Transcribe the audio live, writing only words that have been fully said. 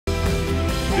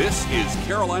This is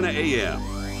Carolina AM.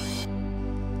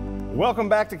 Welcome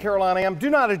back to Carolina AM. Do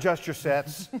not adjust your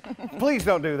sets. Please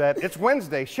don't do that. It's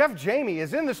Wednesday. Chef Jamie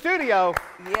is in the studio.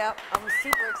 Yep, I'm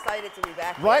super excited to be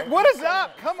back Right? here. What is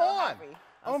up? Come on. Happy.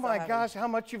 Oh my gosh, how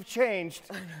much you've changed.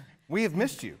 We have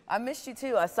missed you. I missed you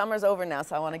too. Summer's over now,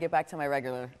 so I want to get back to my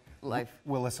regular life.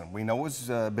 Well, listen, we know it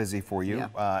was busy for you.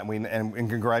 Yeah. And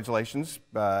congratulations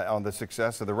on the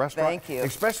success of the restaurant. Thank you.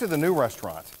 Especially the new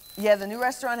restaurant. Yeah, the new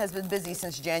restaurant has been busy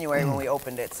since January when we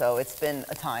opened it, so it's been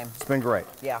a time. It's been great.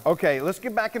 Yeah. Okay, let's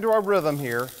get back into our rhythm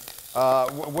here.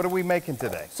 What are we making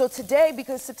today? So today,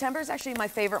 because September is actually my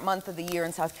favorite month of the year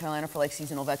in South Carolina for like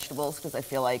seasonal vegetables, because I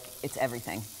feel like it's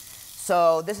everything.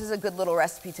 So this is a good little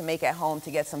recipe to make at home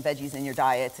to get some veggies in your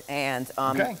diet and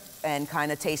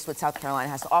kind of taste what South Carolina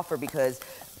has to offer, because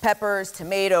peppers,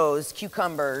 tomatoes,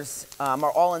 cucumbers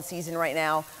are all in season right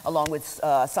now, along with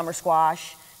summer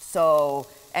squash. So,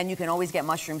 and you can always get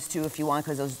mushrooms too if you want,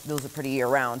 because those are pretty year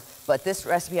round. But this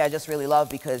recipe I just really love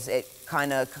because it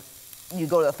kind of, you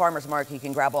go to the farmer's market, you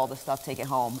can grab all the stuff, take it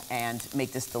home, and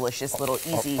make this delicious little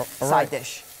easy side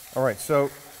dish. All right, so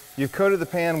you've coated the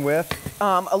pan with?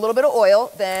 A little bit of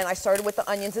oil. Then I started with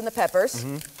the onions and the peppers.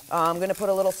 I'm gonna put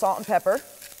a little salt and pepper.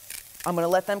 I'm gonna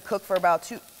let them cook for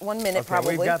about 1 minute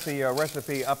probably. We've got the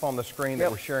recipe up on the screen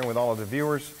that we're sharing with all of the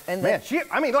viewers. And man,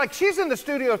 she's in the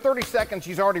studio 30 seconds,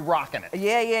 she's already rocking it.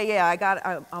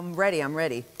 Yeah, I'm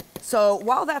ready. So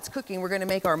while that's cooking, we're gonna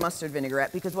make our mustard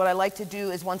vinaigrette, because what I like to do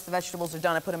is once the vegetables are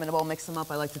done, I put them in a bowl, mix them up.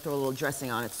 I like to throw a little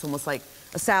dressing on it. It's almost like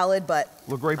a salad, but.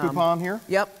 A little Grey Poupon here?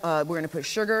 Yep, we're gonna put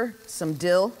sugar, some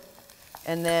dill,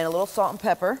 and then a little salt and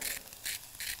pepper.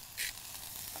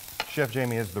 Chef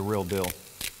Jamie is the real deal.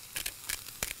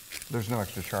 There's no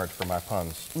extra charge for my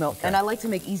puns. No, and I like to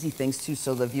make easy things too,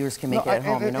 so the viewers can make it at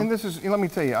home, you know? And this is, let me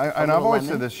tell you, and I've always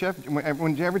said this, Chef,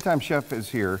 every time Chef is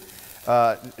here,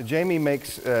 Jamie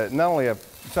makes not only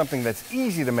something that's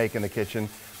easy to make in the kitchen,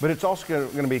 but it's also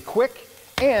going to be quick,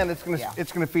 and it's going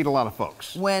to feed a lot of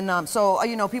folks. When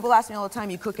you know, people ask me all the time,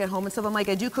 you cook at home and stuff. I'm like,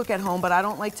 I do cook at home, but I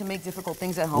don't like to make difficult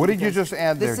things at home. What did you just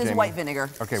add there, This is Jamie? white vinegar.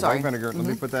 Okay, Sorry. white vinegar. Let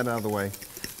me put that out of the way.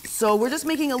 So we're just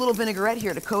making a little vinaigrette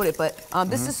here to coat it, but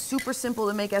this is super simple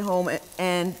to make at home.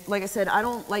 And like I said, I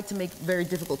don't like to make very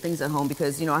difficult things at home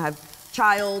because, you know, I have a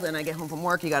child and I get home from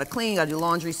work, you gotta clean, you gotta do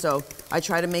laundry, so I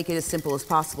try to make it as simple as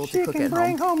possible to cook at home. She can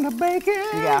bring home the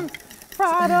bacon,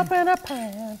 fried up in a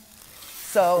pan.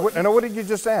 So, and what did you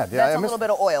just add? That's a little bit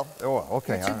of oil. Oh,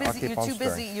 okay.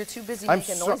 You're too busy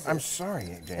making noises. I'm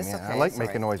sorry, Jamie. It's okay, I like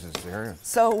making noises there.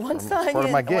 So once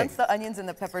the onions and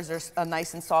the peppers are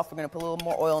nice and soft, we're going to put a little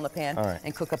more oil in the pan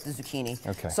and cook up the zucchini.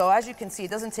 Okay. So as you can see,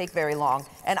 it doesn't take very long.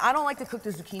 And I don't like to cook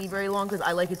the zucchini very long because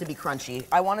I like it to be crunchy.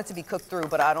 I want it to be cooked through,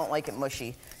 but I don't like it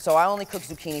mushy. So I only cook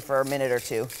zucchini for a minute or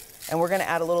two. And we're going to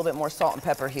add a little bit more salt and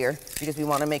pepper here because we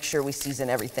want to make sure we season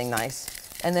everything nice.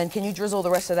 And then can you drizzle the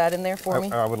rest of that in there for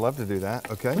me? I would love to do that.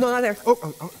 Okay. No, not there. Oh,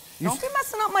 don't be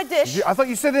messing up my dish. I thought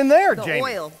you said in there, Jamie. The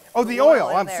oil. Oh, the oil.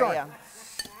 I'm there, sorry. Yeah.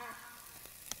 You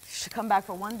should come back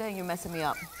for one day and you're messing me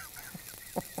up.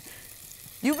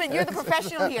 You're the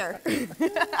professional here.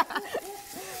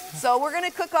 So we're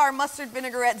gonna cook our mustard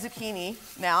vinaigrette zucchini.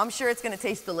 Now I'm sure it's gonna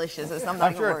taste delicious. I'm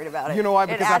not even worried about it. You know why?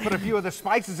 Because I put a few of the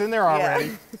spices in there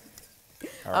already. Yeah.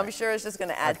 I'm sure it's just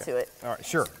gonna add to it. All right,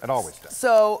 sure, it always does.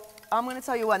 So I'm gonna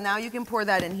tell you what, now you can pour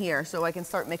that in here so I can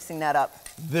start mixing that up.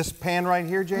 This pan right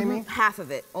here, Jamie? Half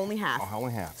of it, only half. Oh,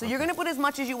 only half. So you're gonna put as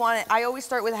much as you want it. I always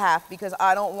start with half because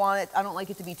I don't like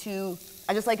it to be too,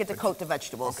 I just like it to coat the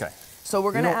vegetables. Okay. So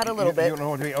we're gonna add a little bit. You don't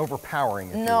want it to be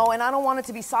overpowering. No, and I don't want it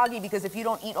to be soggy because if you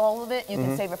don't eat all of it, you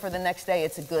can save it for the next day.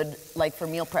 It's a good, like for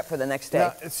meal prep for the next day.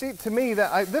 Now, see, to me,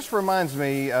 this reminds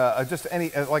me just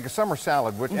like a summer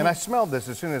salad, and I smelled this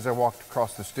as soon as I walked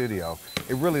across the studio.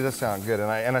 It really does sound good,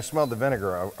 and I smelled the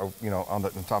vinegar, you know, on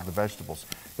top of the vegetables.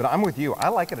 But I'm with you. I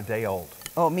like it a day old.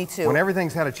 Oh, me too. When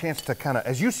everything's had a chance to kind of,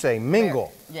 as you say,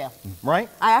 mingle. Yeah. Right?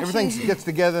 Everything gets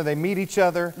together, they meet each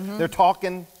other, they're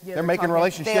talking, they're making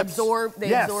relationships.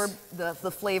 They absorb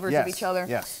the flavors of each other.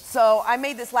 Yes. So I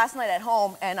made this last night at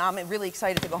home, and I'm really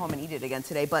excited to go home and eat it again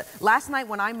today. But last night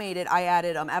when I made it, I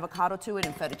added avocado to it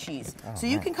and feta cheese. Oh, so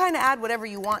you can kind of add whatever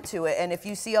you want to it. And if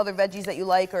you see other veggies that you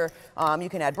like, or you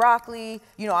can add broccoli,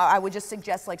 you know, I would just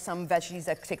suggest like some veggies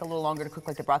that take a little longer to cook,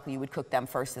 like the broccoli, you would cook them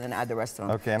first and then add the rest of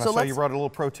them. Okay, and so you brought a little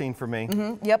protein for me.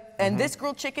 Yep, and this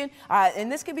grilled chicken, and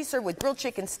this can be served with grilled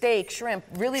chicken, steak, shrimp,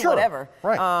 really whatever.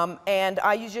 Right. And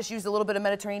I just used a little bit of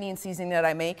Mediterranean seasoning that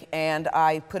I make, and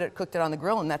I cooked it on the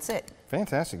grill, and that's it.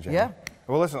 Fantastic, Jamie. Yeah.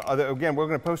 Well, listen, again, we're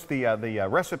going to post the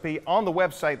recipe on the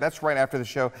website. That's right after the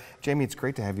show. Jamie, it's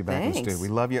great to have you back in the studio. We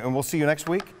love you, and we'll see you next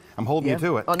week. I'm holding you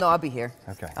to it. Oh, no, I'll be here.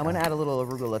 Okay. I'm going to add a little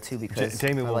arugula, too, because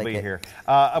Jamie will like be it. here.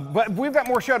 But we've got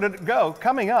more show to go.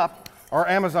 Coming up, our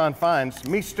Amazon finds,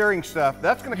 me stirring stuff.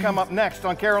 That's going to come up next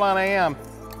on Carolina AM.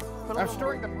 I'm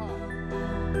stirring the pot.